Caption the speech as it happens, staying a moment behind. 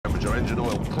engine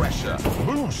oil pressure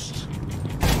boost.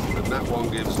 And that one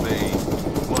gives me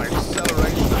my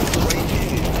acceleration of 3 years.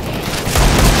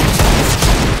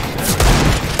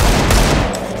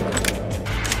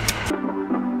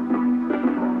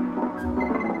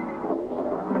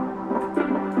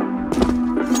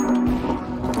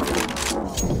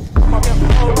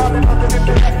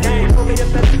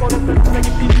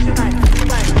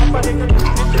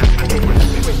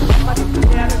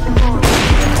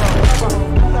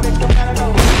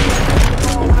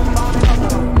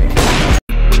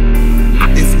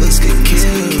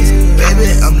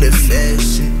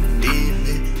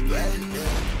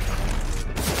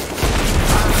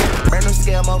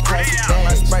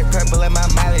 Sprite purple in my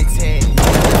Miley 10.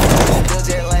 Still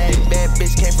jet lag, bad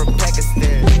bitch came from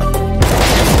Pakistan.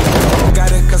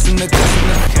 Got a custom to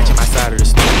catching my side of the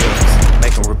studios,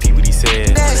 make him repeat what he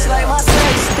said. That's like my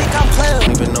sex, think I'm playing.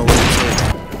 Don't even know what he said.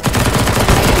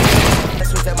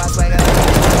 Switch up my swagger.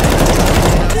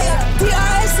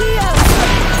 D-R-A-C-O,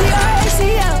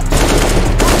 D-R-A-C-O.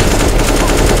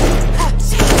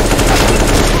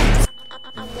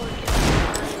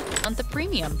 On the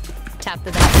premium. Tap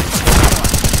the back.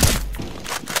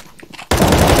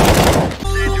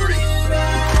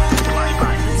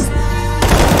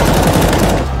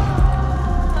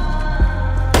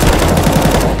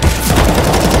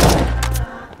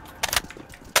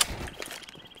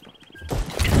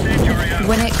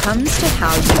 When it comes to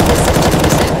how you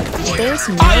listen to music, there's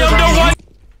no right.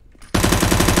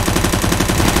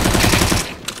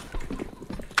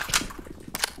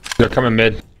 They're coming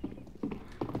mid.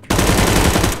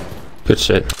 Good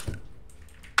shit.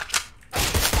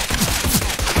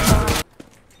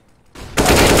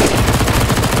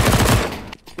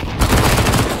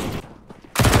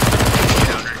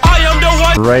 I am the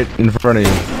one. Right in front of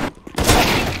you.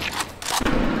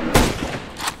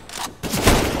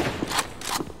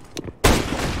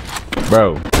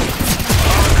 Bro.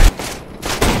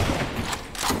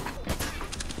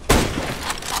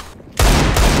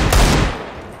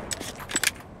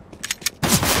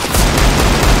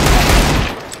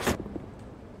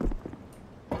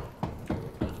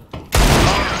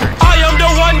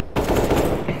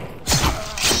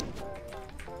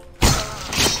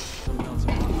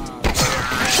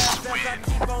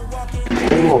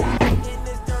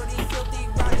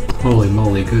 Holy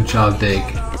moly, good job, Dake.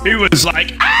 He was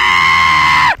like,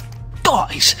 ah!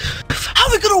 Guys, how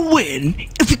are we gonna win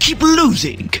if we keep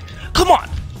losing? Come on.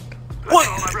 What?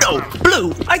 No,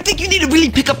 Blue, I think you need to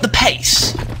really pick up the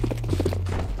pace.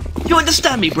 You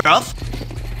understand me, bruv?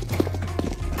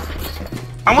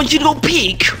 I want you to go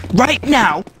peek right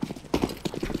now.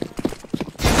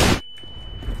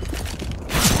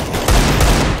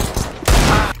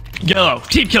 Yellow,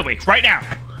 team kill me right now.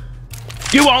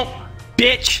 You won't,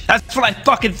 bitch. That's what I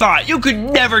fucking thought. You could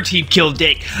never team kill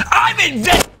Dick. I'm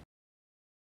inventing.